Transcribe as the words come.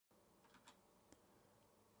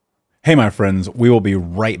Hey, my friends, we will be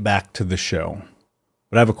right back to the show.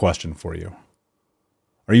 But I have a question for you.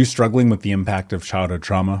 Are you struggling with the impact of childhood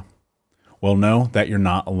trauma? Well, know that you're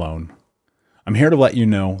not alone. I'm here to let you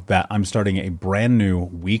know that I'm starting a brand new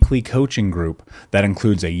weekly coaching group that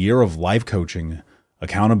includes a year of live coaching,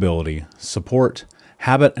 accountability, support,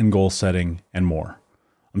 habit and goal setting, and more.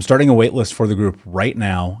 I'm starting a waitlist for the group right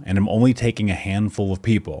now, and I'm only taking a handful of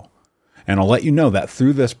people. And I'll let you know that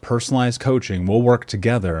through this personalized coaching, we'll work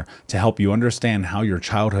together to help you understand how your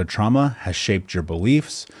childhood trauma has shaped your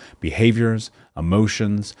beliefs, behaviors,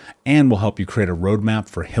 emotions, and will help you create a roadmap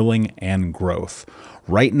for healing and growth.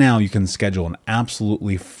 Right now, you can schedule an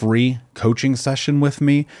absolutely free coaching session with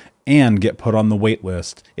me and get put on the wait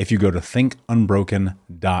list if you go to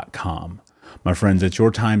thinkunbroken.com. My friends, it's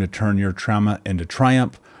your time to turn your trauma into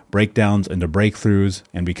triumph, breakdowns into breakthroughs,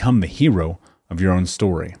 and become the hero of your own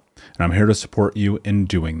story. And I'm here to support you in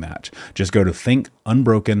doing that. Just go to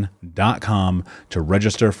thinkunbroken.com to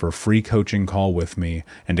register for a free coaching call with me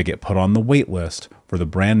and to get put on the wait list for the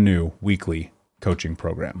brand new weekly coaching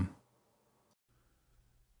program.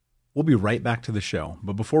 We'll be right back to the show.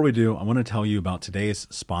 But before we do, I want to tell you about today's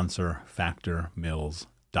sponsor,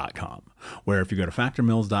 factormeals.com, where if you go to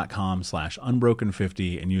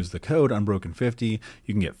factormeals.com/unbroken50 and use the code unbroken50,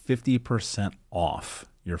 you can get 50% off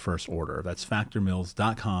your first order. That's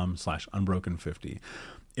factormeals.com/unbroken50.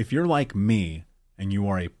 If you're like me and you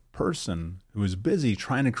are a person who is busy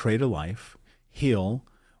trying to create a life, heal,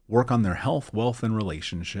 work on their health, wealth, and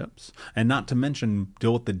relationships, and not to mention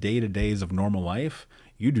deal with the day-to-days of normal life,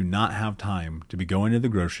 you do not have time to be going to the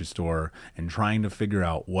grocery store and trying to figure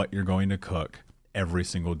out what you're going to cook every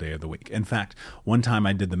single day of the week. In fact, one time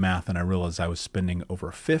I did the math and I realized I was spending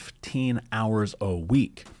over 15 hours a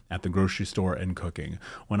week at the grocery store and cooking.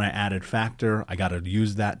 When I added Factor, I got to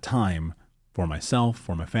use that time for myself,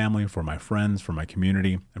 for my family, for my friends, for my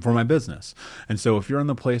community, and for my business. And so if you're in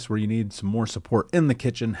the place where you need some more support in the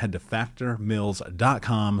kitchen, head to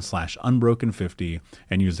factormeals.com/unbroken50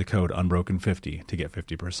 and use the code unbroken50 to get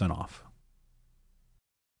 50% off.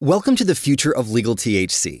 Welcome to the future of legal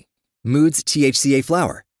THC. Mood's THCA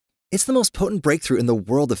flower. It's the most potent breakthrough in the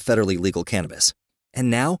world of federally legal cannabis. And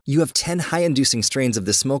now you have 10 high-inducing strains of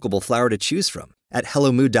this smokable flower to choose from at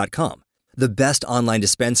HelloMood.com, the best online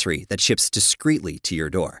dispensary that ships discreetly to your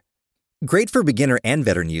door. Great for beginner and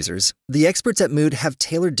veteran users, the experts at Mood have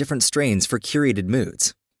tailored different strains for curated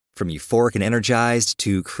moods. From euphoric and energized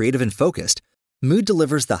to creative and focused, Mood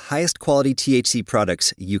delivers the highest quality THC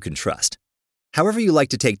products you can trust. However you like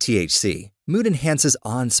to take THC, Mood enhances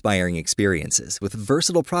awe-inspiring experiences with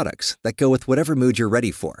versatile products that go with whatever mood you're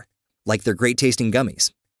ready for, like their great-tasting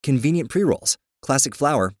gummies, convenient pre-rolls, classic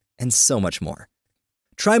flower, and so much more.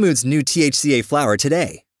 Try Mood's new THCA flower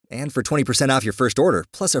today, and for 20% off your first order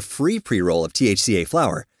plus a free pre-roll of THCA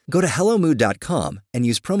flower, go to HelloMood.com and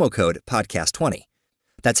use promo code podcast20.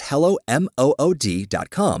 That's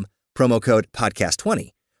HelloMood.com, promo code podcast20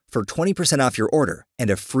 for 20% off your order and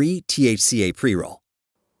a free THCA pre-roll.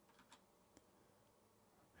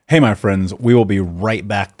 Hey, my friends, we will be right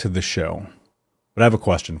back to the show. But I have a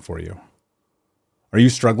question for you. Are you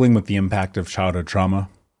struggling with the impact of childhood trauma?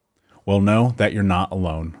 Well, know that you're not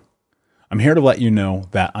alone. I'm here to let you know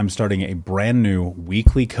that I'm starting a brand new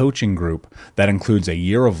weekly coaching group that includes a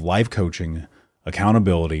year of live coaching,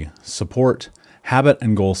 accountability, support, habit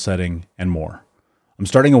and goal setting, and more. I'm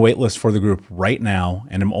starting a waitlist for the group right now,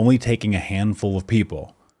 and I'm only taking a handful of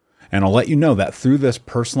people. And I'll let you know that through this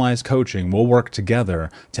personalized coaching, we'll work together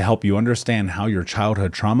to help you understand how your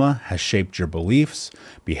childhood trauma has shaped your beliefs,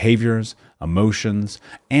 behaviors, emotions,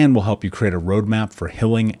 and will help you create a roadmap for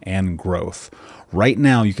healing and growth. Right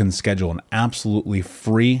now, you can schedule an absolutely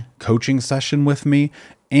free coaching session with me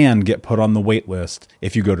and get put on the wait list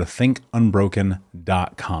if you go to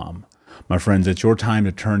thinkunbroken.com. My friends, it's your time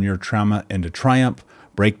to turn your trauma into triumph,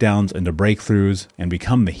 breakdowns into breakthroughs, and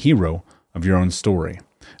become the hero of your own story.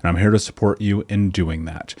 And I'm here to support you in doing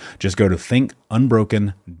that. Just go to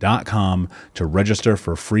thinkunbroken.com to register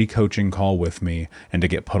for a free coaching call with me and to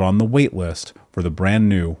get put on the wait list for the brand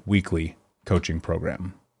new weekly coaching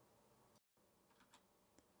program.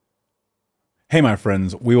 Hey, my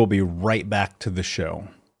friends, we will be right back to the show.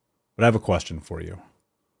 But I have a question for you.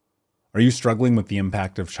 Are you struggling with the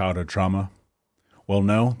impact of childhood trauma? Well,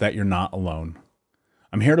 know that you're not alone.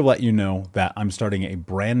 I'm here to let you know that I'm starting a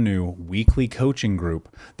brand new weekly coaching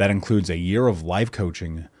group that includes a year of live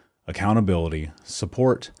coaching, accountability,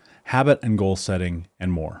 support, habit and goal setting,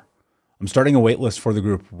 and more. I'm starting a waitlist for the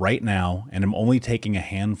group right now, and I'm only taking a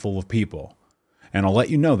handful of people. And I'll let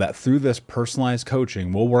you know that through this personalized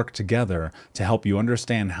coaching, we'll work together to help you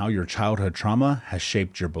understand how your childhood trauma has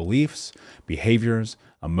shaped your beliefs, behaviors,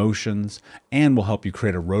 emotions, and will help you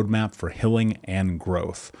create a roadmap for healing and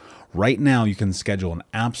growth. Right now, you can schedule an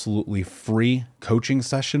absolutely free coaching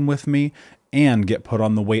session with me and get put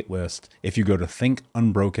on the wait list if you go to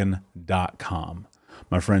thinkunbroken.com.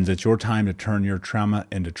 My friends, it's your time to turn your trauma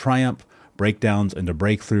into triumph, breakdowns into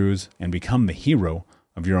breakthroughs, and become the hero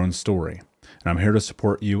of your own story. And I'm here to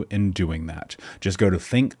support you in doing that. Just go to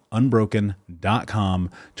thinkunbroken.com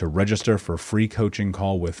to register for a free coaching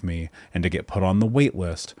call with me and to get put on the wait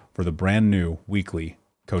list for the brand new weekly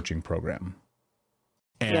coaching program.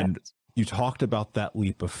 And you talked about that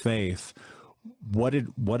leap of faith. What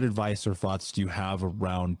advice or thoughts do you have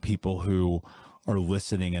around people who are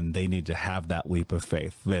listening and they need to have that leap of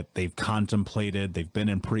faith, that they've contemplated, they've been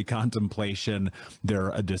in pre-contemplation, they're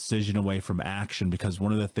a decision away from action? Because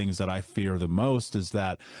one of the things that I fear the most is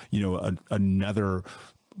that, another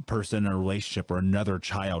person in a relationship or another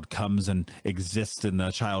child comes and exists in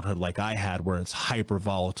a childhood like I had, where it's hyper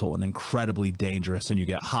volatile and incredibly dangerous and you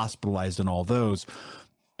get hospitalized and all those.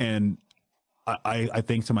 And I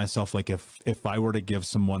think to myself, like, if I were to give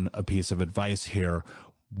someone a piece of advice here,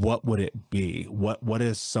 what would it be? What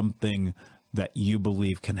is something that you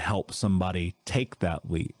believe can help somebody take that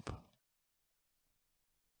leap?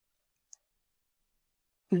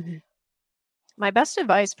 Mm-hmm. My best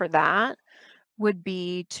advice for that would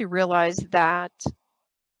be to realize that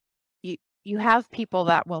you have people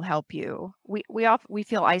that will help you. We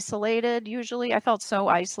feel isolated usually. I felt so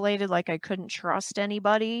isolated, like I couldn't trust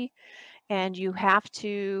anybody. And you have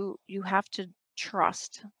to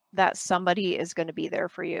trust that somebody is going to be there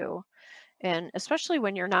for you. And especially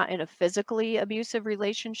when you're not in a physically abusive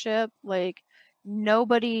relationship, like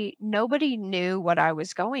nobody knew what I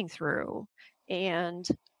was going through. And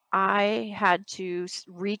I had to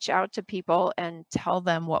reach out to people and tell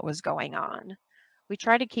them what was going on. We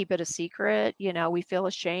try to keep it a secret. We feel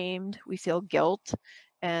ashamed, we feel guilt,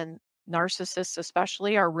 and narcissists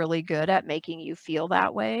especially are really good at making you feel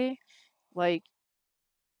that way. Like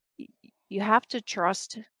you have to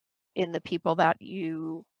trust in the people that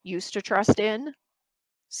you used to trust in.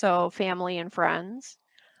 So family and friends,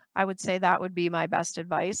 I would say that would be my best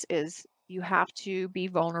advice, is you have to be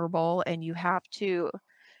vulnerable, and you have to,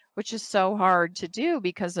 which is so hard to do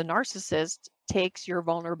because the narcissist takes your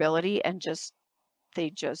vulnerability and they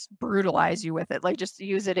just brutalize you with it, like just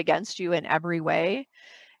use it against you in every way.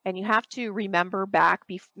 And you have to remember back,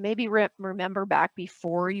 remember back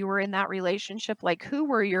before you were in that relationship, like who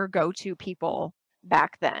were your go-to people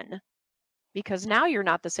back then? Because now you're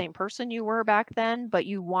not the same person you were back then, but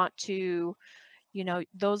you want to,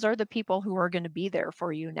 those are the people who are going to be there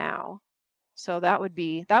for you now. So that would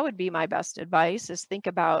be my best advice, is think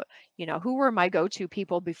about, who were my go-to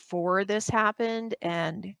people before this happened,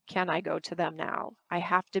 and can I go to them now? I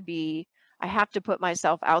have to put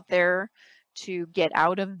myself out there to get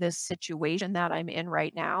out of this situation that I'm in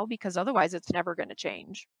right now, because otherwise it's never going to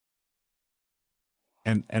change.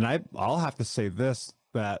 And I'll have to say this,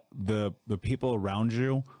 that the people around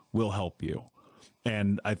you will help you.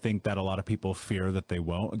 And I think that a lot of people fear that they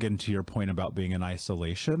won't. Again, to your point about being in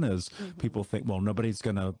isolation, is people think, well, nobody's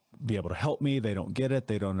going to be able to help me. They don't get it.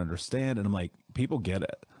 They don't understand. And I'm like, people get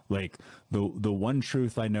it. Like the one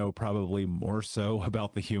truth I know probably more so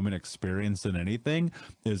about the human experience than anything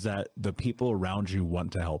is that the people around you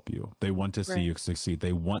want to help you. They want to see you succeed.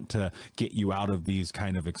 They want to get you out of these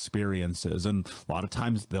kind of experiences. And a lot of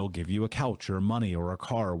times they'll give you a couch or money or a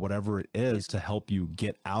car or whatever it is to help you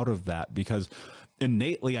get out of that, because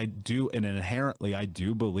innately inherently I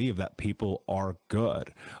do believe that people are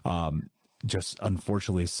good. Just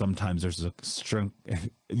unfortunately, sometimes there's extreme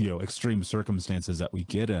circumstances that we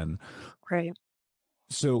get in. Right.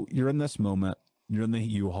 So you're in this moment, you're in the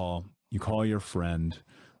U-Haul, you call your friend.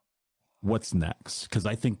 What's next? Because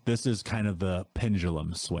I think this is kind of the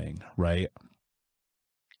pendulum swing, right?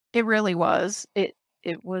 It really was. I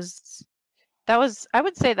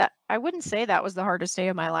wouldn't say that was the hardest day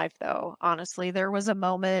of my life, though. Honestly, there was a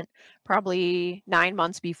moment probably 9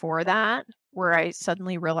 months before that where I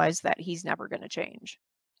suddenly realized that he's never going to change.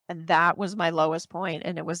 And that was my lowest point.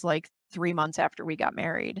 And it was like 3 months after we got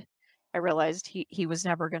married. I realized he was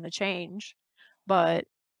never going to change. But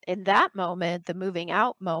in that moment, the moving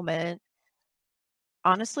out moment,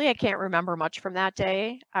 honestly, I can't remember much from that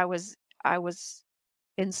day. I was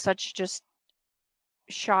in such just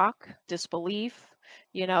shock, disbelief.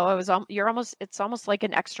 It's almost like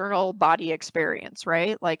an external body experience,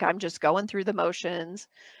 right? Like I'm just going through the motions.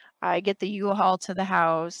 I get the U-Haul to the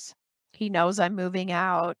house. He knows I'm moving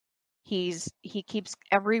out. He keeps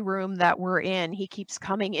every room that we're in, he keeps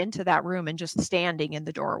coming into that room and just standing in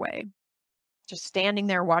the doorway, just standing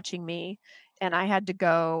there watching me. And I had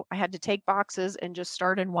to take boxes and just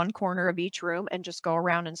start in one corner of each room and just go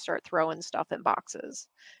around and start throwing stuff in boxes.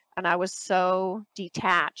 And I was so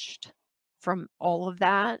detached from all of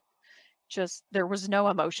that. Just, there was no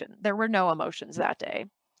emotion. There were no emotions that day.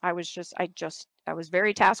 I was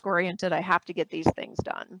very task oriented. I have to get these things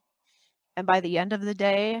done. And by the end of the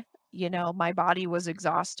day, my body was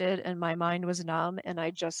exhausted and my mind was numb, and I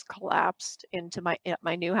just collapsed into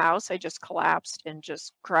my new house. I just collapsed and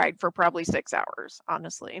just cried for probably 6 hours,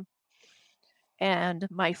 honestly. And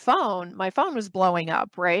my phone was blowing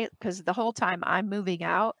up, right? Because the whole time I'm moving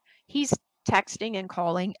out, he's texting and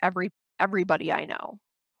calling everybody I know.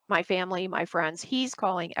 My family, my friends, he's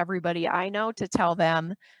calling everybody I know to tell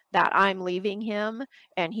them that I'm leaving him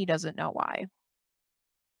and he doesn't know why.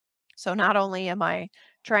 So not only am I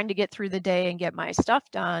trying to get through the day and get my stuff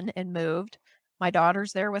done and moved, my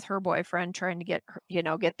daughter's there with her boyfriend trying to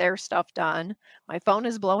get their stuff done. My phone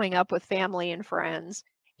is blowing up with family and friends.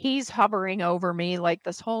 He's hovering over me. Like,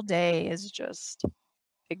 this whole day is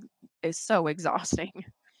so exhausting.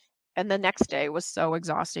 And the next day was so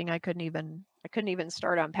exhausting. I couldn't even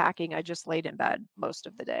start unpacking. I just laid in bed most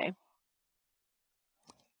of the day.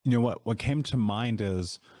 You know what came to mind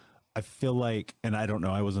is, I feel like, and I don't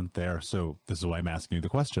know, I wasn't there, so this is why I'm asking you the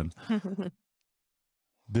question.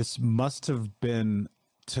 This must have been,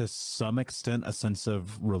 to some extent, a sense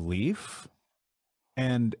of relief.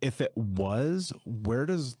 And if it was, where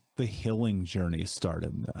does the healing journey start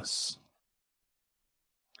in this?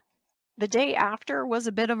 The day after was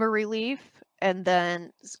a bit of a relief. And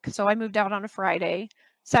then, so I moved out on a Friday.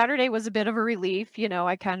 Saturday was a bit of a relief.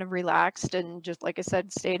 I kind of relaxed and, just like I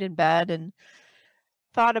said, stayed in bed and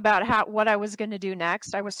thought about what I was going to do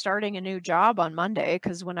next. I was starting a new job on Monday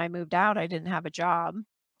because when I moved out, I didn't have a job.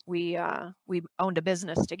 We owned a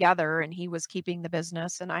business together, and he was keeping the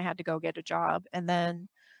business, and I had to go get a job. And then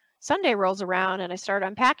Sunday rolls around, and I start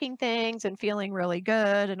unpacking things and feeling really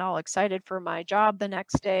good and all excited for my job the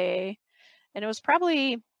next day. And it was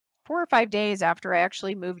probably 4 or 5 days after I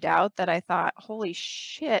actually moved out that I thought, holy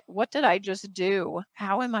shit, what did I just do?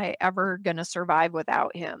 How am I ever going to survive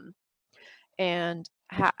without him? And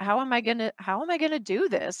how am I gonna do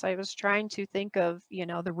this? I was trying to think of,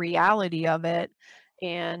 the reality of it,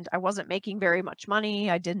 and I wasn't making very much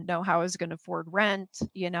money. I didn't know how I was gonna afford rent.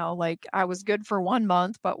 Like, I was good for 1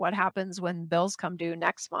 month, but what happens when bills come due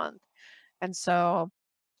next month? And so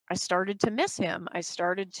I started to miss him. I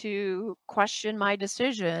started to question my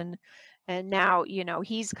decision. And now,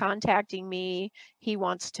 he's contacting me. He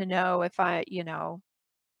wants to know if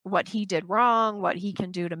what he did wrong, what he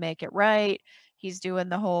can do to make it right. He's doing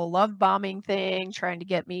the whole love bombing thing, trying to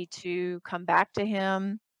get me to come back to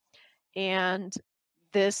him. And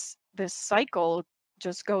this cycle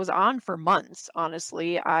just goes on for months,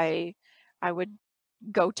 honestly. I would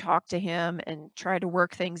go talk to him and try to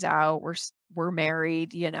work things out. We're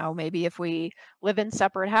married, maybe if we live in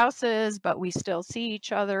separate houses, but we still see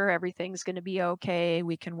each other, everything's going to be okay.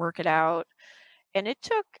 We can work it out. And it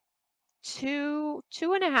took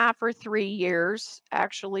 2.5 or 3 years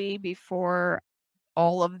actually before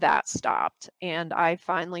all of that stopped, and I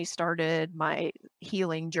finally started my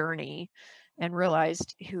healing journey and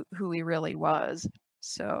realized who he really was.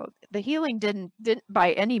 So the healing didn't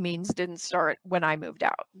by any means didn't start when I moved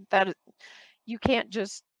out. You can't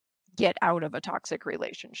just get out of a toxic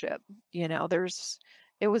relationship. There was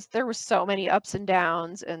so many ups and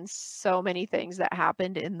downs and so many things that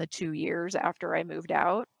happened in the 2 years after I moved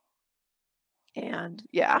out. And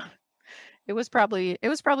yeah, it was probably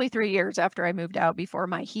 3 years after I moved out before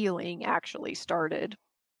my healing actually started.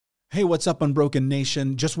 Hey, what's up, Unbroken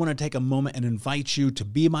Nation? Just want to take a moment and invite you to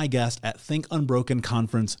be my guest at Think Unbroken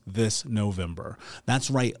Conference this November. That's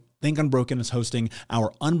right. Think Unbroken is hosting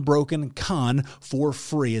our Unbroken Con for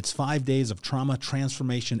free. It's 5 days of trauma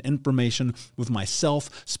transformation information with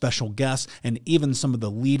myself, special guests, and even some of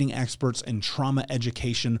the leading experts in trauma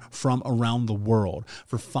education from around the world.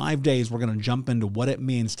 For 5 days, we're going to jump into what it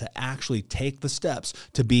means to actually take the steps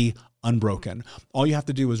to be unbroken. All you have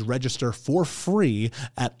to do is register for free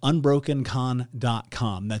at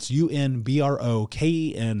unbrokencon.com. That's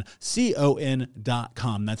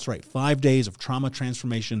UNBROKENCON.com. That's right. 5 days of trauma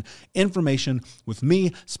transformation information with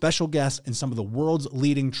me, special guests, and some of the world's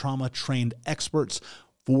leading trauma trained experts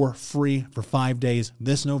for free for 5 days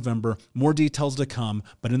this November. More details to come.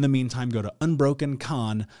 But in the meantime, go to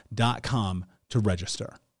unbrokencon.com to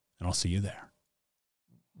register, and I'll see you there.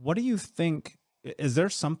 What do you think? Is there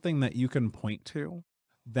something that you can point to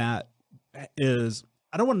that is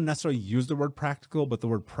I don't want to necessarily use the word practical, but the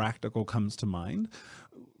word practical comes to mind.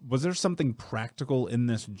 Was there something practical in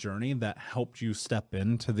this journey that helped you step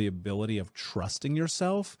into the ability of trusting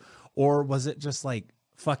yourself? Or was it just like,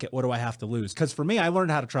 fuck it, what do I have to lose? Because for me, I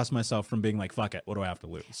learned how to trust myself from being like, fuck it, what do I have to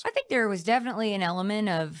lose? I think there was definitely an element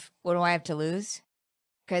of, what do I have to lose?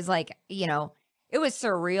 Because like, you know, it was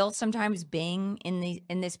surreal sometimes being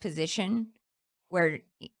in this position where,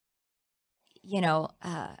 you know,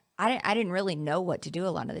 I didn't really know what to do a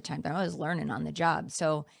lot of the time. I was learning on the job.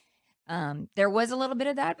 So there was a little bit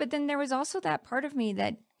of that, but then there was also that part of me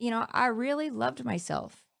that, you know, I really loved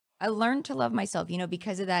myself. I learned to love myself, you know,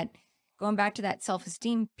 because of that, going back to that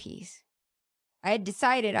self-esteem piece. I had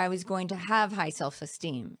decided I was going to have high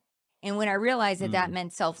self-esteem. And when I realized that that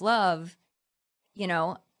meant self-love, you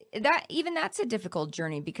know, that's a difficult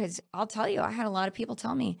journey, because I'll tell you, I had a lot of people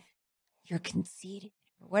tell me, you're conceited,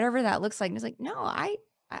 or whatever that looks like. And it's like, no,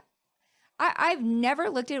 I've never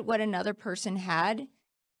looked at what another person had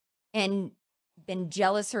and been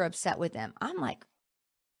jealous or upset with them. I'm like,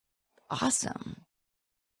 awesome.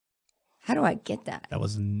 How do I get that? That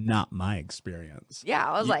was not my experience. Yeah,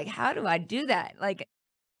 I was like, how do I do that? Like,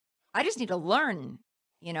 I just need to learn.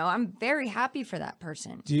 You know, I'm very happy for that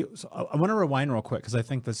person. So I want to rewind real quick, because I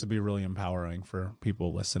think this would be really empowering for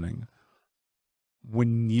people listening.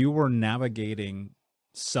 When you were navigating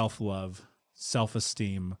self-love,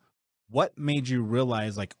 self-esteem, what made you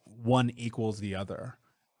realize like one equals the other?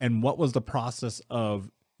 And what was the process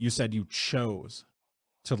of, you said you chose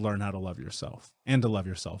to learn how to love yourself and to love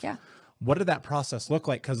yourself. Yeah. What did that process look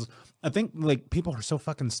like? Because I think like people are so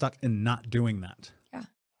fucking stuck in not doing that. Yeah,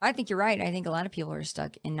 I think you're right. I think a lot of people are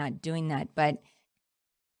stuck in not doing that. But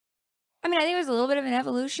I mean, I think it was a little bit of an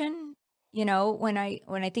evolution. You know, when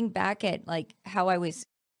I think back at like how I was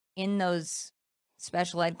in those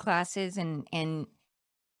special ed classes, and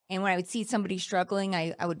when I would see somebody struggling,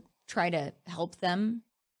 I would try to help them.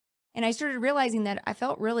 And I started realizing that I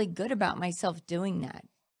felt really good about myself doing that,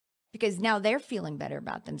 because now they're feeling better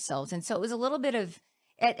about themselves. And so it was a little bit of,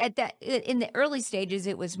 at that, in the early stages,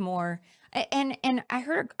 it was more, and I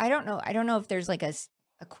heard, I don't know if there's like a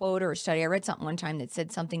quote or a study. I read something one time that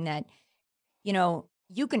said something that, you know,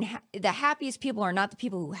 you can, the happiest people are not the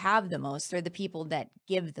people who have the most, they're the people that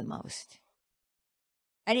give the most.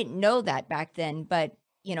 I didn't know that back then, but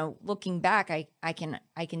you know, looking back, I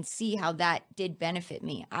can see how that did benefit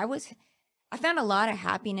me. I found a lot of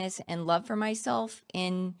happiness and love for myself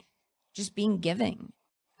in just being giving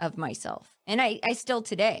of myself. And I still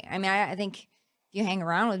today, I mean, I think if you hang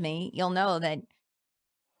around with me, you'll know that,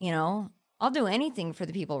 you know, I'll do anything for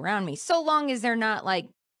the people around me, so long as they're not like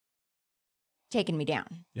taking me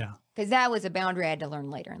down. Yeah. Because that was a boundary I had to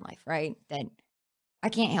learn later in life, right? That I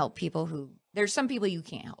can't help people there's some people you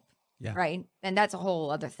can't help. Yeah. Right. And that's a whole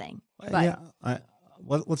other thing. But yeah.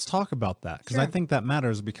 Let's talk about that, because Sure. I think that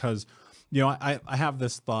matters, because, you know, I have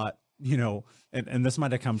this thought, you know, and this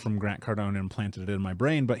might have come from Grant Cardone and planted it in my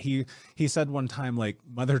brain, but he said one time, like,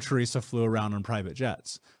 Mother Teresa flew around on private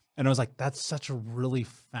jets. And I was like, that's such a really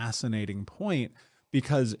fascinating point,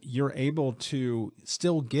 because you're able to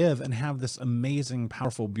still give and have this amazing,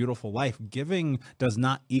 powerful, beautiful life. Giving does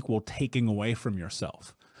not equal taking away from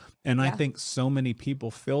yourself. And I think so many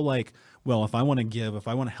people feel like, well, if I want to give, if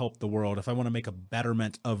I want to help the world, if I want to make a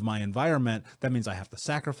betterment of my environment, that means I have to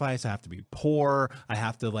sacrifice, I have to be poor, I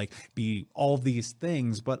have to like be all these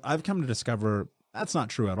things. But I've come to discover that's not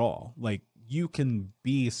true at all. Like, you can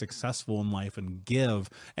be successful in life and give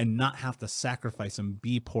and not have to sacrifice and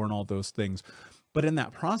be poor and all those things. But in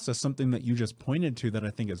that process, something that you just pointed to that I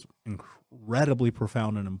think is incredibly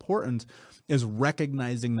profound and important is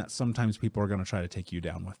recognizing that sometimes people are going to try to take you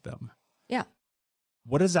down with them. yeah,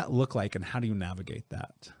 What does that look like, and how do you navigate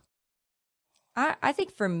that? I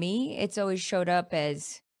think for me, it's always showed up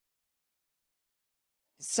as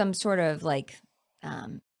some sort of like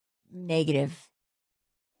negative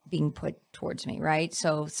being put towards me, right?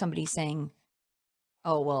 So somebody saying,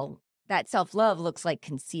 oh, well, that self-love looks like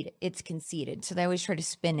conceited. It's conceited. So they always try to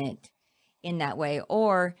spin it in that way.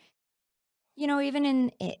 Or, you know, even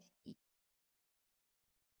in it,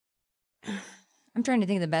 I'm trying to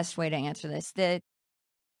think of the best way to answer this. That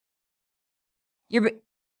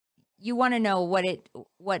you want to know what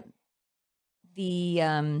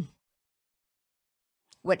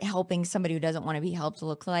helping somebody who doesn't want to be helped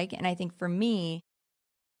look like. And I think for me,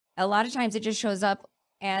 a lot of times it just shows up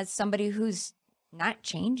as somebody who's not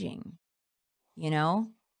changing. You know,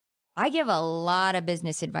 I give a lot of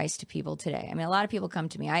business advice to people today. I mean, a lot of people come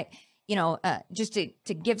to me. Just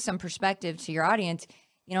to give some perspective to your audience,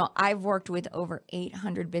 you know, I've worked with over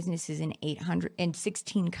 800 businesses in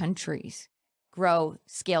 16 countries,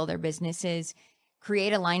 scale their businesses,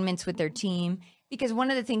 create alignments with their team. Because one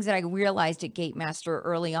of the things that I realized at Gatemaster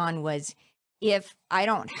early on was, if I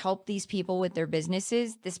don't help these people with their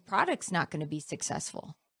businesses, this product's not going to be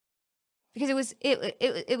successful. Because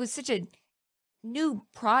it was such a new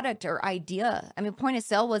product or idea. I mean, point of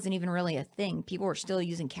sale wasn't even really a thing. People were still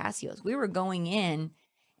using Casios. We were going in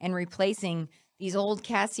and replacing these old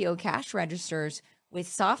Casio cash registers with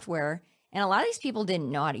software. And a lot of these people didn't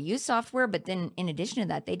know how to use software, but then in addition to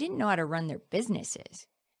that, they didn't know how to run their businesses.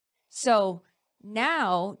 So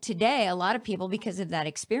now, today, a lot of people, because of that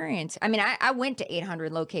experience, I mean, I went to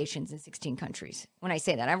 800 locations in 16 countries. When I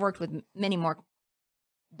say that, I've worked with many more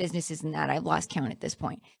businesses than that. I've lost count at this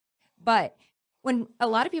point. But when a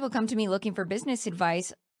lot of people come to me looking for business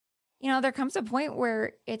advice, you know, there comes a point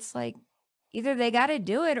where it's like, either they got to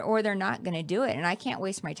do it or they're not going to do it. And I can't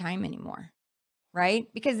waste my time anymore. Right?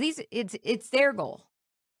 Because it's their goal.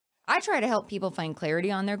 I try to help people find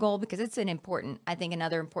clarity on their goal, because it's an important, I think,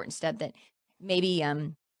 another important step that maybe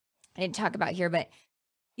I didn't talk about here. But,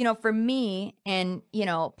 you know, for me, and, you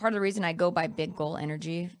know, part of the reason I go by big goal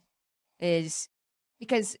energy is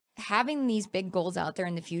because having these big goals out there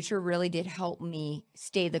in the future really did help me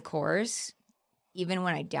stay the course. Even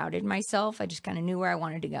when I doubted myself, I just kind of knew where I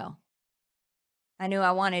wanted to go. I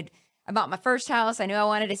bought my first house. I knew I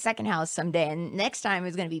wanted a second house someday, and next time it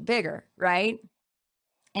was going to be bigger, right?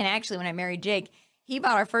 And actually, when I married Jake, he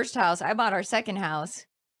bought our first house. I bought our second house.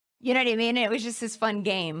 You know what I mean? It was just this fun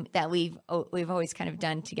game that we've always kind of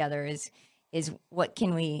done together. Is what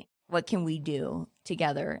can we do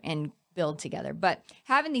together and build together? But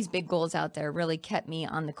having these big goals out there really kept me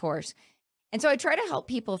on the course. And so I try to help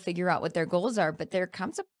people figure out what their goals are. But there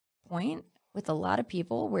comes a point with a lot of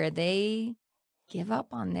people where they give up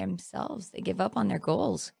on themselves. They give up on their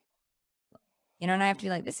goals. You know, and I have to be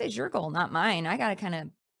like, this is your goal, not mine. I got to kind of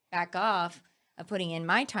back off of putting in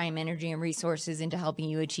my time, energy, and resources into helping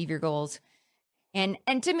you achieve your goals. And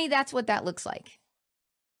to me, that's what that looks like.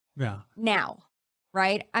 Yeah. Now,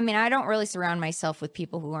 right? I mean, I don't really surround myself with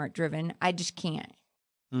people who aren't driven. I just can't.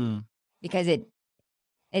 Because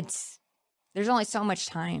there's only so much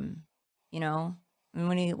time, you know? And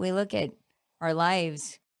when we look at our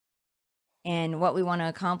lives and what we want to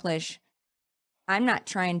accomplish, I'm not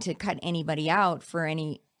trying to cut anybody out for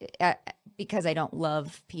because I don't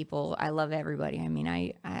love people. I love everybody. I mean,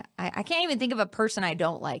 I can't even think of a person I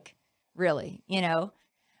don't like, really, you know?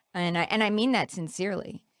 And I mean that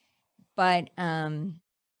sincerely. But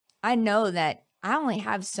I know that I only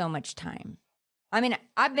have so much time. I mean,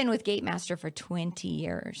 I've been with Gatemaster for 20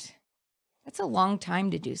 years. That's a long time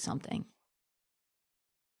to do something.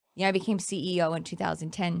 Yeah, I became CEO in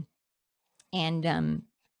 2010. And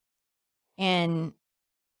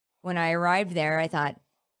when I arrived there, I thought,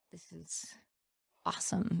 this is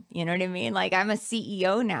awesome. You know what I mean? Like, I'm a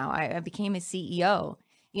CEO now. I became a CEO.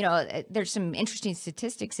 You know, there's some interesting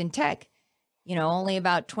statistics in tech. You know, only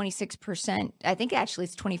about 26%, I think actually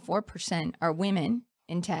it's 24% are women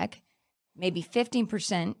in tech. Maybe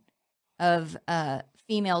 15% of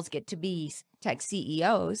females get to be tech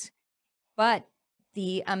CEOs. But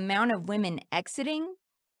the amount of women exiting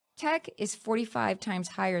tech is 45 times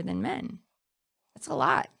higher than men. That's a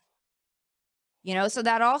lot. You know, so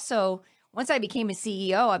that also, once I became a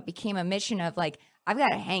CEO, it became a mission of like, I've got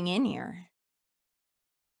to hang in here.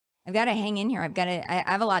 I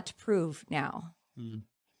have a lot to prove now.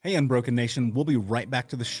 Hey, Unbroken Nation, we'll be right back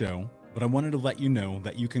to the show, but I wanted to let you know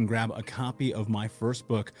that you can grab a copy of my first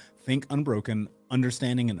book, Think Unbroken,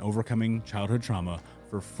 Understanding and Overcoming Childhood Trauma,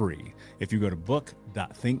 for free. If you go to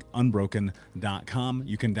book.thinkunbroken.com,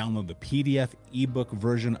 you can download the PDF ebook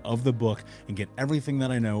version of the book and get everything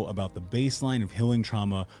that I know about the baseline of healing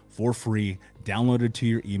trauma for free, downloaded to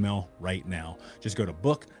your email right now. Just go to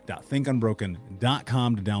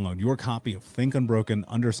book.thinkunbroken.com to download your copy of Think Unbroken,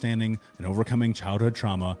 Understanding and Overcoming Childhood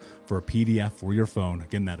Trauma for a PDF for your phone.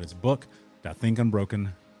 Again, that is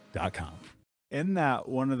book.thinkunbroken.com. In that,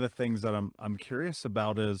 one of the things that I'm curious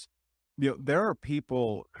about is, you know, there are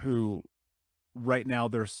people who right now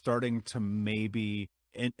they're starting to maybe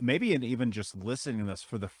and even just listening to this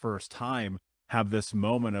for the first time, have this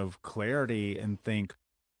moment of clarity and think,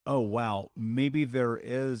 oh, wow, maybe there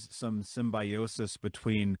is some symbiosis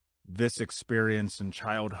between this experience in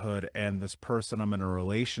childhood and this person I'm in a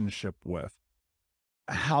relationship with.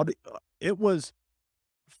 It was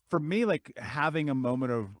for me, like, having a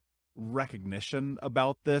moment of recognition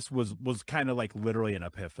about this was kind of like literally an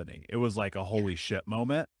epiphany. It was like a holy shit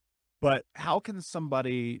moment. But how can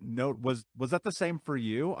somebody know, was that the same for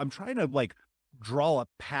you? I'm trying to like draw a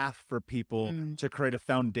path for people to create a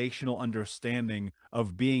foundational understanding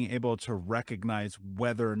of being able to recognize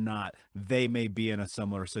whether or not they may be in a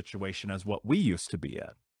similar situation as what we used to be in.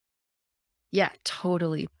 Yeah,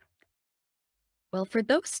 totally. Well, for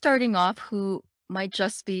those starting off who might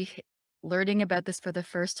just be learning about this for the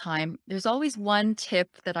first time, there's always one tip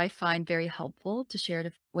that I find very helpful to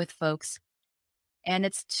share with folks. And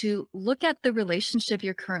it's to look at the relationship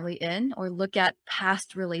you're currently in, or look at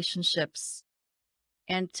past relationships,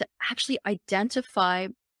 and to actually identify,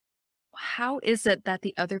 how is it that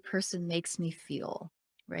the other person makes me feel,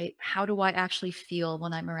 right? How do I actually feel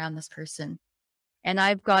when I'm around this person? And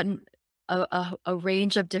I've gotten a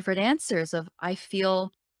range of different answers of, I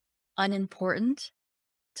feel unimportant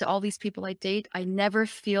to all these people I date. I never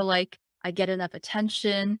feel like I get enough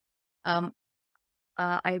attention.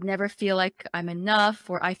 I never feel like I'm enough,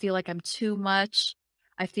 or I feel like I'm too much.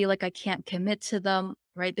 I feel like I can't commit to them,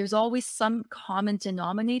 right? There's always some common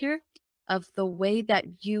denominator of the way that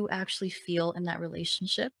you actually feel in that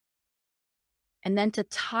relationship. And then to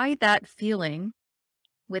tie that feeling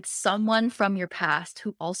with someone from your past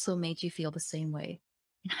who also made you feel the same way.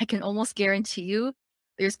 And I can almost guarantee you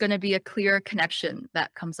there's going to be a clear connection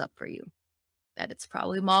that comes up for you. That it's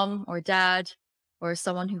probably mom or dad or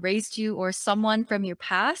someone who raised you, or someone from your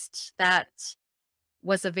past that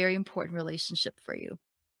was a very important relationship for you.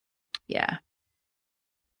 Yeah.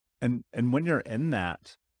 And when you're in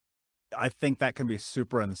that, I think that can be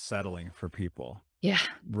super unsettling for people. Yeah.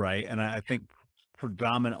 Right. And I think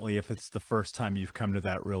predominantly if it's the first time you've come to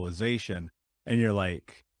that realization and you're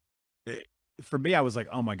like, for me, I was like,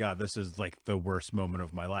 oh my God, this is like the worst moment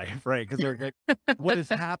of my life. Right. Because they're like, what is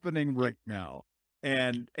happening right now?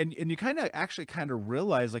 And you kind of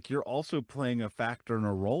realize like you're also playing a factor and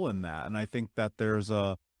a role in that. And I think that there's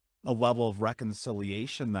a level of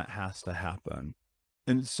reconciliation that has to happen.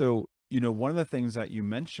 And so, one of the things that you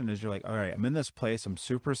mentioned is you're like, all right, I'm in this place. I'm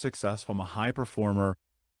super successful. I'm a high performer.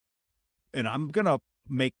 And I'm going to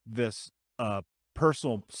make this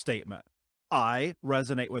personal statement. I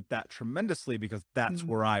resonate with that tremendously because that's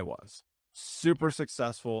where I was. Super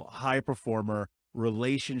successful, high performer,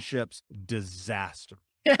 relationships, disaster.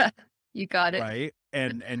 Yeah, you got it. Right.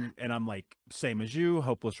 And I'm like, same as you,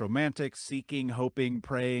 hopeless romantic, seeking, hoping,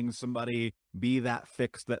 praying somebody be that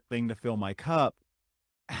fix that thing to fill my cup.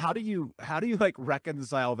 How do you like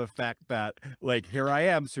reconcile the fact that like, here I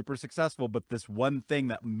am super successful, but this one thing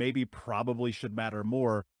that maybe probably should matter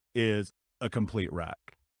more is a complete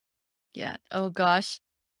wreck? Yeah. Oh gosh.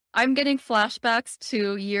 I'm getting flashbacks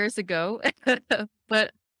to years ago,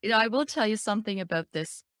 but I will tell you something about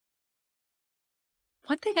this.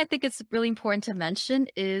 One thing I think it's really important to mention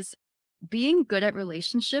is being good at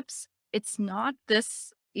relationships. It's not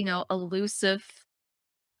this, elusive,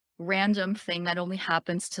 random thing that only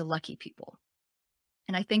happens to lucky people.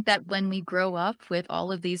 And I think that when we grow up with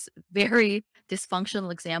all of these very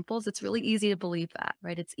dysfunctional examples, it's really easy to believe that,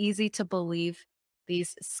 right? It's easy to believe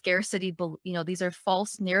these scarcity, these are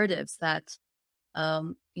false narratives that,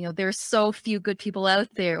 there's so few good people out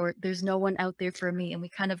there, or there's no one out there for me. And we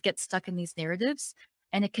kind of get stuck in these narratives,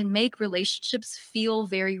 and it can make relationships feel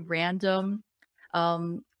very random.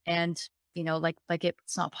 And, like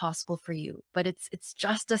it's not possible for you, but it's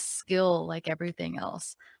just a skill like everything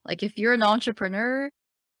else. Like if you're an entrepreneur,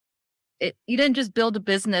 you didn't just build a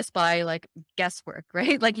business by like guesswork,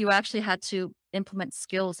 right? Like you actually had to implement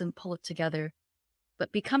skills and pull it together.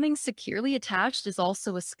 But becoming securely attached is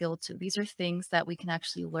also a skill too. These are things that we can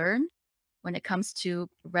actually learn when it comes to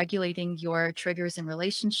regulating your triggers in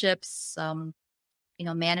relationships,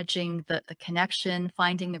 managing the connection,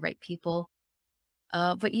 finding the right people.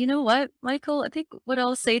 But you know what, Michael, I think what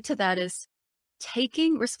I'll say to that is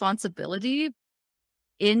taking responsibility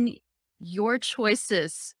in your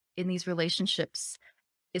choices in these relationships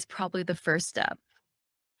is probably the first step.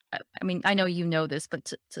 I mean, I know you know this, but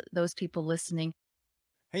to those people listening.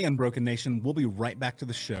 Hey, Unbroken Nation, we'll be right back to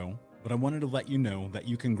the show, but I wanted to let you know that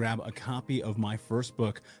you can grab a copy of my first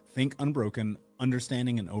book, Think Unbroken,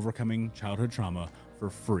 Understanding and Overcoming Childhood Trauma, for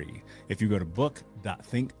free. If you go to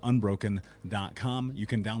book.thinkunbroken.com, you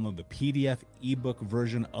can download the PDF ebook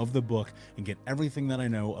version of the book and get everything that I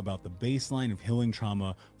know about the baseline of healing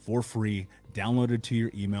trauma for free, downloaded to your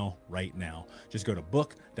email right now. Just go to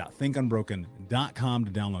book.thinkunbroken.com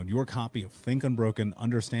to download your copy of Think Unbroken,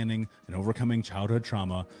 Understanding and Overcoming Childhood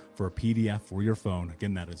Trauma for a PDF for your phone.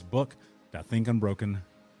 Again, that is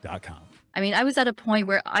book.thinkunbroken.com. I mean, I was at a point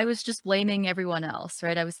where I was just blaming everyone else,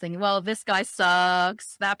 right? I was thinking, well, this guy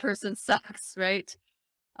sucks, that person sucks, right?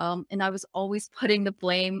 And I was always putting the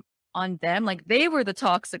blame on them. Like they were the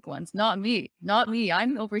toxic ones, not me, not me.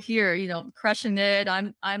 I'm over here, crushing it.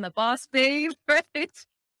 I'm a boss babe, right?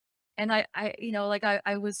 And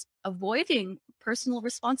I was avoiding personal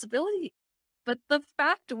responsibility. But the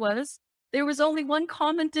fact was, there was only one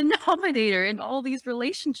common denominator in all these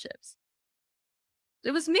relationships.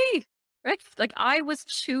 It was me, right? Like I was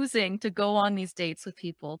choosing to go on these dates with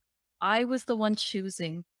people. I was the one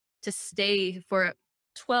choosing to stay for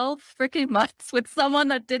 12 freaking months with someone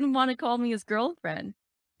that didn't want to call me his girlfriend.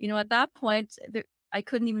 At that point, I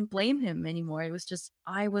couldn't even blame him anymore. It was just,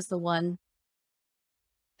 I was the one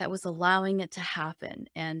that was allowing it to happen.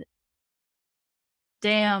 And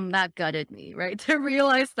damn, that gutted me, right? To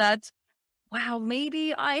realize that, wow,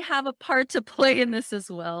 maybe I have a part to play in this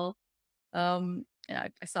as well. Yeah,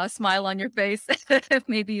 I saw a smile on your face.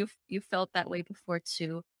 Maybe you felt that way before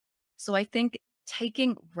too. So I think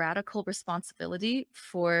taking radical responsibility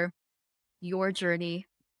for your journey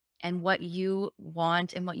and what you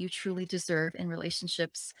want and what you truly deserve in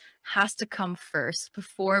relationships has to come first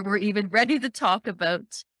before we're even ready to talk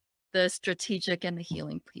about the strategic and the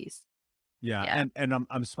healing piece. Yeah. And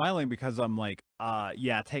I'm smiling because I'm like,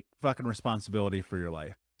 yeah, take fucking responsibility for your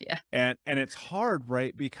life. Yeah. And it's hard,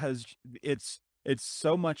 right? Because it's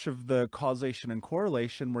so much of the causation and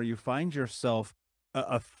correlation where you find yourself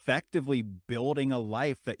effectively building a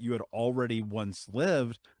life that you had already once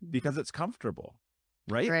lived because it's comfortable,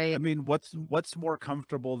 right? Right. I mean, what's more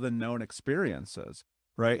comfortable than known experiences,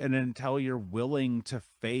 right? And until you're willing to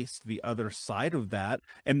face the other side of that,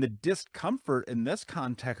 and the discomfort in this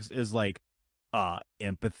context is like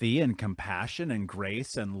empathy and compassion and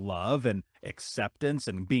grace and love and acceptance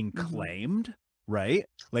and being claimed, right?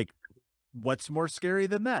 Like, what's more scary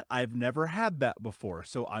than that? I've never had that before,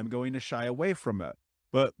 so I'm going to shy away from it.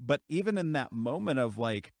 But even in that moment of,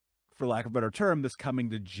 like, for lack of a better term, this coming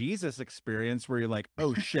to Jesus experience where you're like,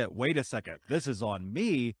 oh shit, wait a second, this is on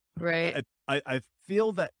me. Right. I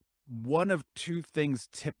feel that one of two things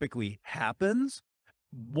typically happens.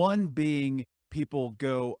 One being, people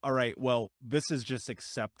go, all right, well, this is just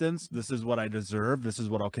acceptance. This is what I deserve. This is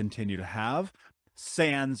what I'll continue to have.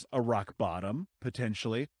 Sans a rock bottom,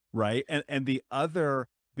 potentially, right? And the other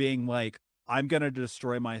being like, I'm going to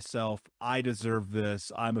destroy myself. I deserve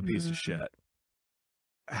this. I'm a piece of shit.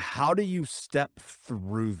 How do you step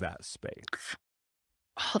through that space?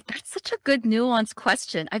 Oh, that's such a good nuanced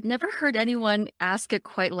question. I've never heard anyone ask it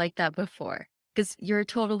quite like that before, because you're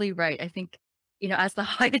totally right. I think, as the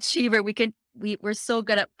high achiever, we're so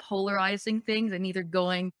good at polarizing things and either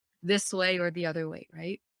going this way or the other way,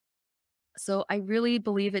 right? So I really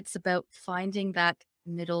believe it's about finding that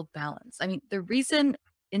middle balance. I mean, the reason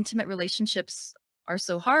intimate relationships are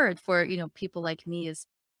so hard for, people like me is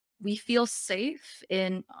we feel safe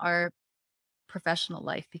in our professional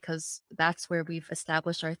life because that's where we've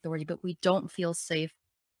established our authority, but we don't feel safe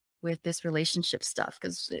with this relationship stuff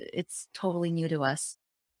because it's totally new to us.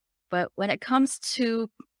 But when it comes to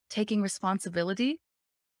taking responsibility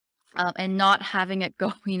and not having it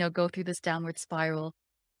go, go through this downward spiral.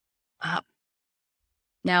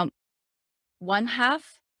 Now, one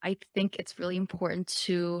half, I think it's really important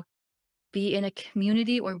to be in a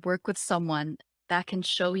community or work with someone that can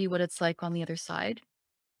show you what it's like on the other side.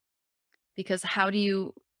 Because how do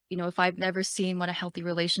you, if I've never seen what a healthy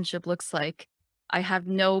relationship looks like, I have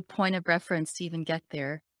no point of reference to even get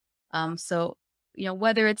there. So,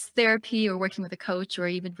 whether it's therapy or working with a coach or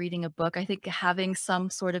even reading a book, I think having some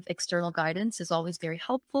sort of external guidance is always very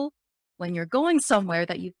helpful when you're going somewhere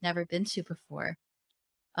that you've never been to before.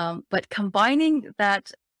 But combining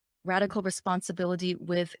that radical responsibility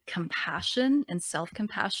with compassion and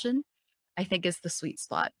self-compassion, I think is the sweet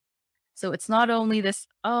spot. So it's not only this,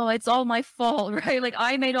 oh, it's all my fault, right? Like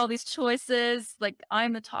I made all these choices, like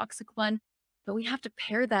I'm the toxic one, but we have to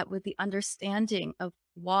pair that with the understanding of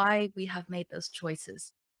why we have made those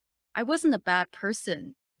choices. I wasn't a bad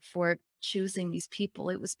person for choosing these people.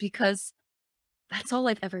 It was because that's all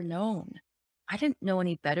I've ever known. I didn't know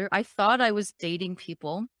any better. I thought I was dating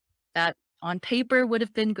people that on paper would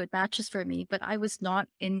have been good matches for me, but I was not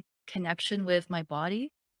in connection with my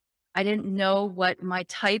body. I didn't know what my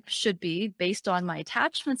type should be based on my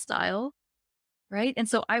attachment style, right? And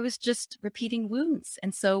so I was just repeating wounds.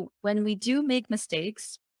 And so when we do make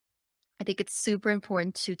mistakes, I think it's super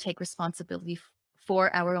important to take responsibility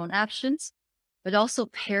for our own actions, but also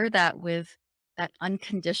pair that with that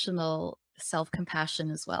unconditional self-compassion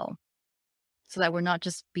as well, so that we're not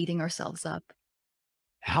just beating ourselves up.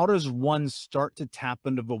 How does one start to tap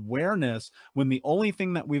into awareness when the only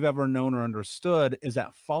thing that we've ever known or understood is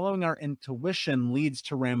that following our intuition leads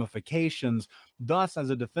to ramifications? Thus,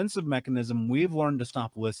 as a defensive mechanism, we've learned to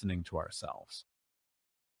stop listening to ourselves.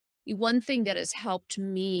 one thing that has helped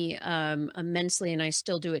me immensely, and I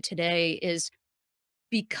still do it today, is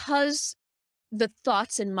because the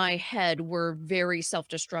thoughts in my head were very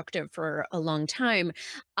self-destructive for a long time,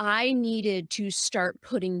 I needed to start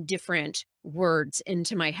putting different words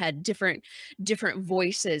into my head, different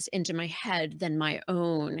voices into my head than my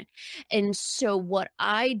own. And so what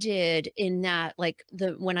I did in that, like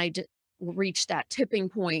when I reached that tipping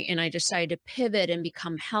point and I decided to pivot and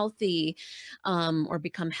become healthy, or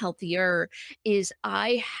become healthier, is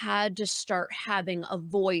I had to start having a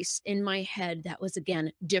voice in my head that was,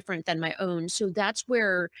 again, different than my own. So that's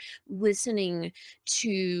where listening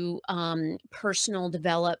to personal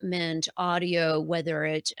development audio, whether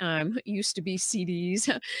it used to be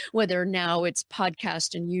CDs, whether now it's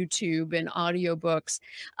podcast and YouTube and audiobooks,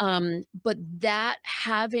 but that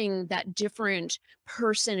having that different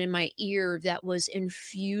person in my ear that was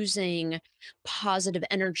infusing positive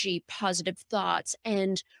energy, positive thoughts,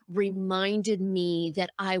 and reminded me that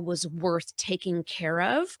I was worth taking care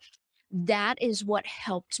of, that is what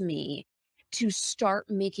helped me to start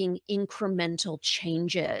making incremental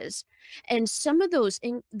changes. And some of those,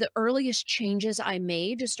 the earliest changes I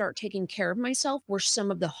made to start taking care of myself were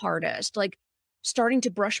some of the hardest. Like starting to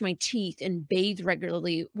brush my teeth and bathe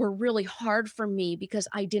regularly were really hard for me because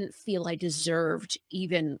I didn't feel I deserved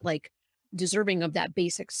even like deserving of that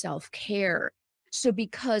basic self-care. So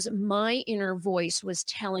because my inner voice was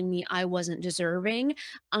telling me I wasn't deserving,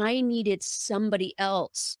 I needed somebody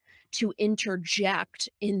else to interject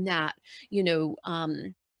in that,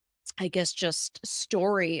 I guess just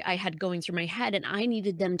story I had going through my head, and I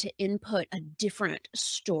needed them to input a different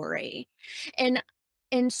story. And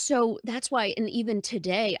and so that's why, and even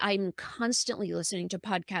today, I'm constantly listening to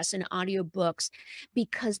podcasts and audiobooks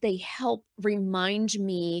because they help remind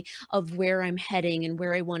me of where I'm heading and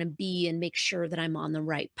where I want to be and make sure that I'm on the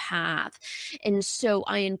right path. And so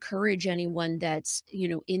I encourage anyone that's,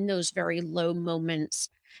 in those very low moments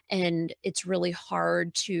and it's really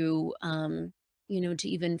hard to, to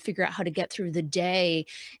even figure out how to get through the day,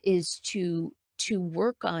 is to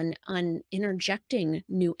work on interjecting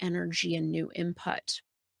new energy and new input.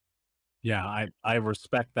 Yeah, I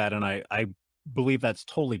respect that, and I believe that's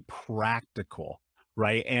totally practical,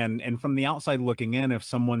 right? And from the outside looking in, if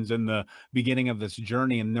someone's in the beginning of this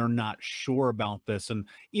journey and they're not sure about this, and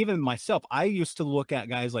even myself, I used to look at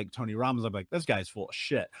guys like Tony Robbins, I'm like, this guy's full of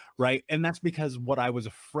shit, right? And that's because what I was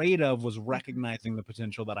afraid of was recognizing the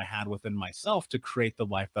potential that I had within myself to create the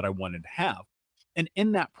life that I wanted to have. And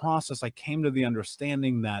in that process, I came to the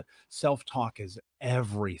understanding that self-talk is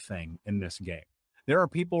everything in this game. There are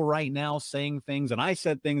people right now saying things, and I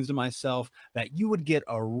said things to myself that you would get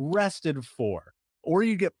arrested for, or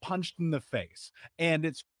you get punched in the face. And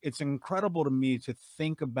it's incredible to me to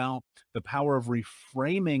think about the power of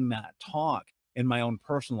reframing that talk in my own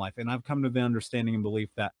personal life. And I've come to the understanding and belief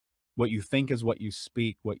that what you think is what you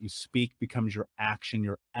speak becomes your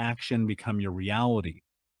action become your reality.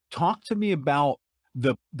 Talk to me about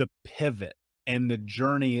the pivot and the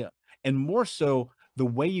journey, and more so the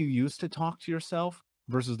way you used to talk to yourself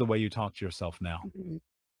versus the way you talk to yourself now. Mhm.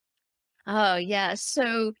 Oh, yeah.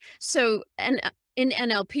 So in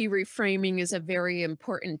NLP, reframing is a very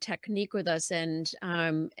important technique with us, and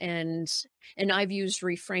I've used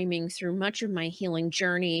reframing through much of my healing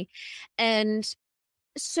journey. And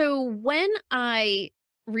so when I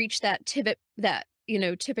reached that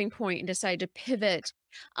tipping point and decided to pivot,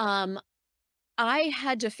 um, I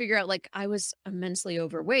had to figure out, like, I was immensely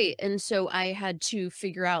overweight. And so I had to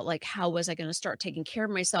figure out, like, how was I going to start taking care of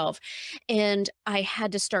myself? And I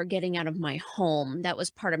had to start getting out of my home. That was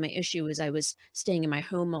part of my issue, is I was staying in my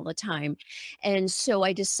home all the time. And so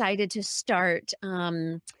I decided to start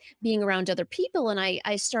being around other people. And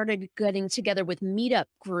I started getting together with meetup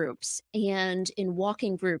groups and in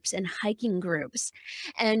walking groups and hiking groups.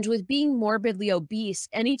 And with being morbidly obese,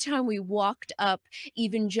 anytime we walked up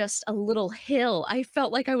even just a little hill, I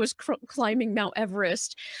felt like I was climbing Mount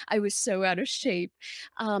Everest. I was so out of shape.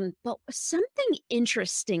 But something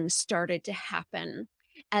interesting started to happen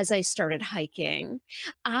as I started hiking.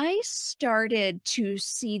 I started to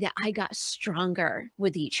see that I got stronger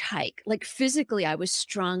with each hike. Like physically, I was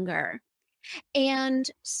stronger. And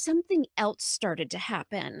something else started to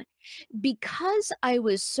happen. Because I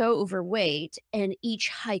was so overweight and each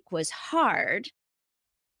hike was hard,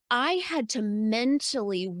 I had to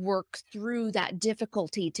mentally work through that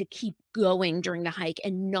difficulty to keep going during the hike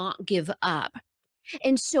and not give up.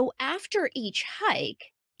 And so after each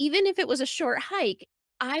hike, even if it was a short hike,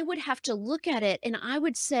 I would have to look at it and I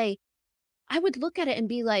would look at it and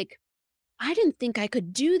be like, I didn't think I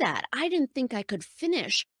could do that. I didn't think I could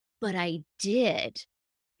finish, but I did.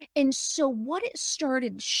 And so what it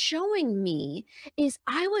started showing me is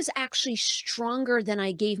I was actually stronger than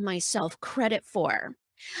I gave myself credit for.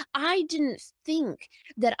 I didn't think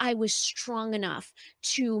that I was strong enough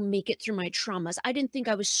to make it through my traumas. I didn't think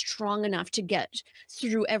I was strong enough to get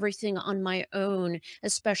through everything on my own,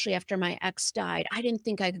 especially after my ex died. I didn't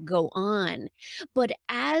think I could go on. But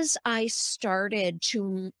as I started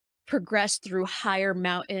to progress through higher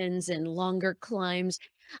mountains and longer climbs,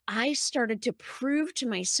 I started to prove to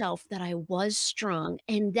myself that I was strong.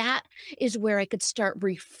 And that is where I could start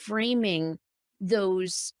reframing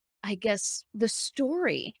those, I guess, the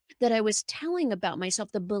story that I was telling about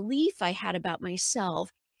myself, the belief I had about myself,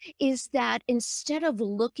 is that instead of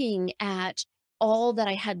looking at all that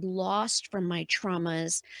I had lost from my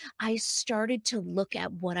traumas, I started to look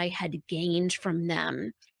at what I had gained from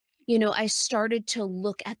them. I started to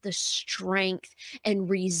look at the strength and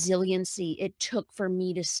resiliency it took for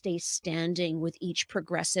me to stay standing with each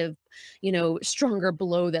progressive, stronger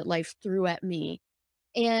blow that life threw at me.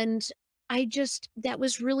 And that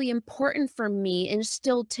was really important for me. And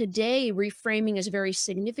still today, reframing is very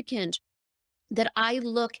significant, that I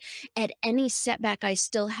look at any setback I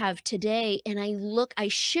still have today and I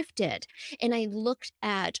shift it and I looked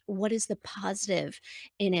at what is the positive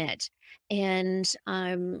in it. And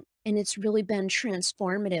it's really been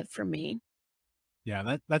transformative for me.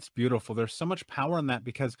 Yeah, that's beautiful. There's so much power in that,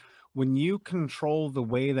 because when you control the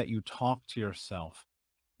way that you talk to yourself,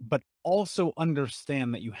 but also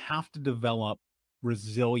understand that you have to develop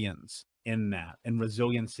resilience in that and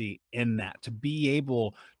resiliency in that to be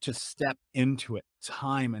able to step into it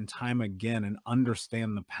time and time again and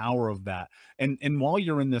understand the power of that. And while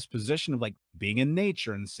you're in this position of like being in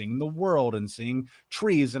nature and seeing the world and seeing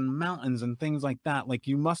trees and mountains and things like that, like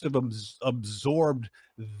you must have absorbed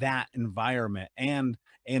that environment and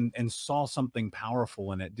saw something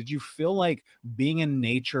powerful in it. Did you feel like being in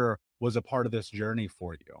nature was a part of this journey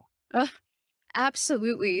for you? Uh,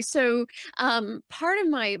 Absolutely. So, part of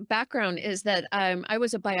my background is that I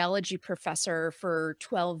was a biology professor for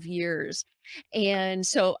 12 years. And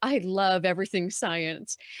so I love everything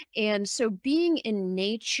science. And so, being in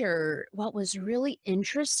nature, what was really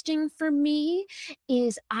interesting for me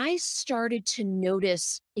is I started to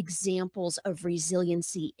notice examples of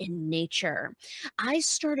resiliency in nature. I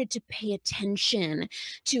started to pay attention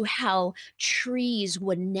to how trees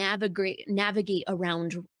would navigate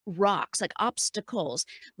around rocks, like obstacles,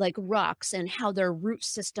 like rocks, and how their root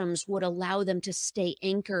systems would allow them to stay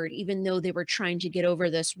anchored even though they were trying to get over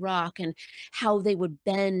this rock, and how they would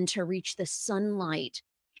bend to reach the sunlight,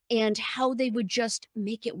 and how they would just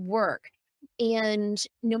make it work. And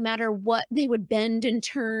no matter what, they would bend and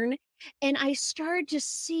turn. And I started to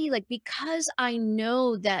see, like, because I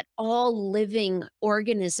know that all living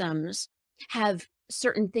organisms have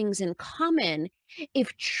certain things in common,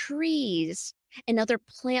 if trees and other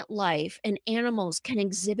plant life and animals can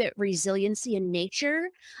exhibit resiliency in nature,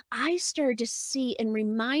 I started to see and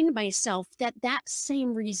remind myself that that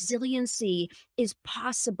same resiliency is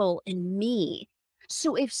possible in me.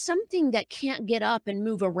 So if something that can't get up and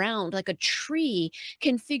move around, like a tree,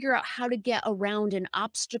 can figure out how to get around an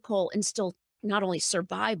obstacle and still not only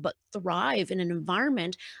survive, but thrive in an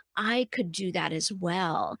environment, I could do that as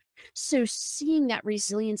well. So seeing that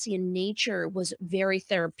resiliency in nature was very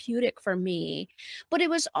therapeutic for me. But it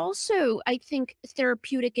was also, I think,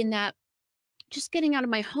 therapeutic in that just getting out of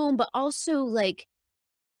my home, but also like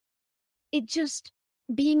it just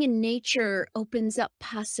being in nature opens up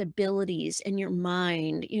possibilities in your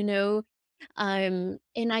mind. And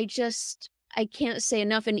I can't say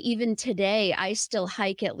enough. And even today, I still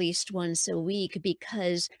hike at least once a week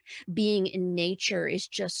because being in nature is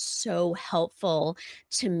just so helpful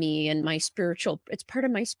to me and it's part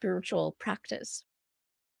of my spiritual practice.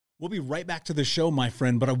 We'll be right back to the show, my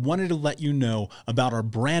friend, but I wanted to let you know about our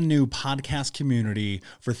brand new podcast community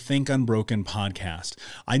for Think Unbroken podcast.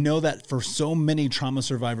 I know that for so many trauma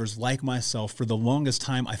survivors like myself, for the longest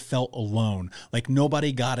time, I felt alone, like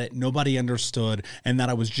nobody got it, nobody understood, and that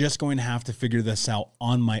I was just going to have to figure this out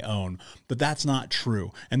on my own. But that's not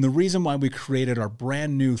true. And the reason why we created our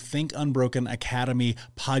brand new Think Unbroken Academy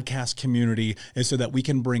podcast community is so that we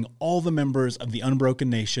can bring all the members of the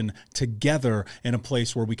Unbroken Nation together in a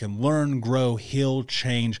place where we can learn, grow, heal,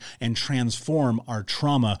 change, and transform our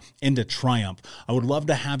trauma into triumph. I would love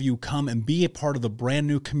to have you come and be a part of the brand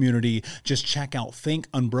new community. Just check out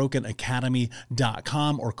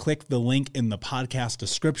thinkunbrokenacademy.com or click the link in the podcast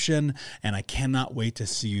description. And I cannot wait to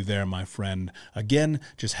see you there, my friend. Again,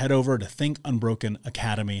 just head over to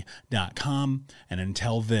thinkunbrokenacademy.com. And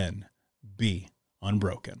until then, be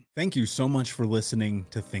unbroken. Thank you so much for listening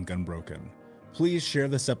to Think Unbroken. Please share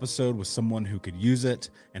this episode with someone who could use it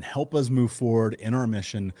and help us move forward in our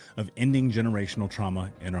mission of ending generational trauma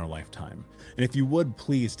in our lifetime. And if you would,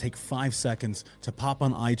 please take 5 seconds to pop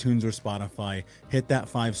on iTunes or Spotify, hit that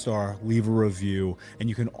 5-star, leave a review, and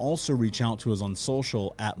you can also reach out to us on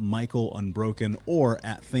social at Michael Unbroken or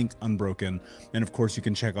at Think Unbroken. And of course, you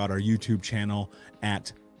can check out our YouTube channel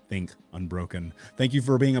at Think Unbroken. Thank you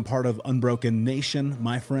for being a part of Unbroken Nation,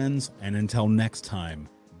 my friends, and until next time,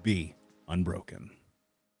 be unbroken.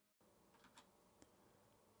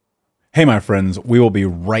 Hey, my friends, we will be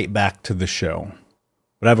right back to the show,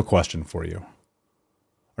 but I have a question for you.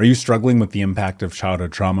 Are you struggling with the impact of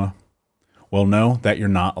childhood trauma? Well, know that you're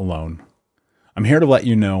not alone. I'm here to let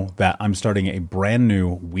you know that I'm starting a brand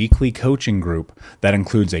new weekly coaching group that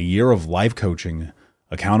includes a year of live coaching,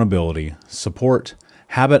 accountability, support,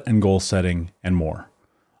 habit and goal setting, and more.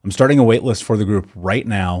 I'm starting a waitlist for the group right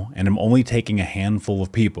now, and I'm only taking a handful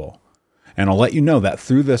of people. And I'll let you know that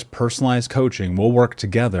through this personalized coaching, we'll work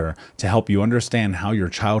together to help you understand how your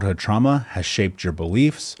childhood trauma has shaped your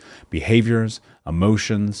beliefs, behaviors,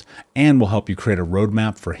 emotions, and will help you create a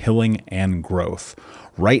roadmap for healing and growth.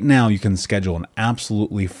 Right now, you can schedule an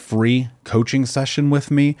absolutely free coaching session with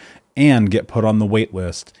me and get put on the wait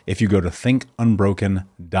list if you go to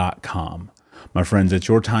thinkunbroken.com. My friends, it's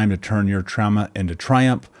your time to turn your trauma into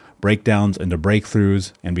triumph, breakdowns into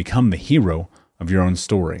breakthroughs, and become the hero of your own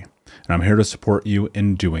story. And I'm here to support you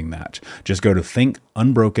in doing that. Just go to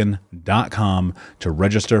thinkunbroken.com to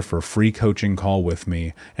register for a free coaching call with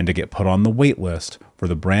me and to get put on the wait list for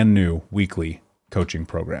the brand new weekly coaching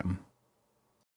program.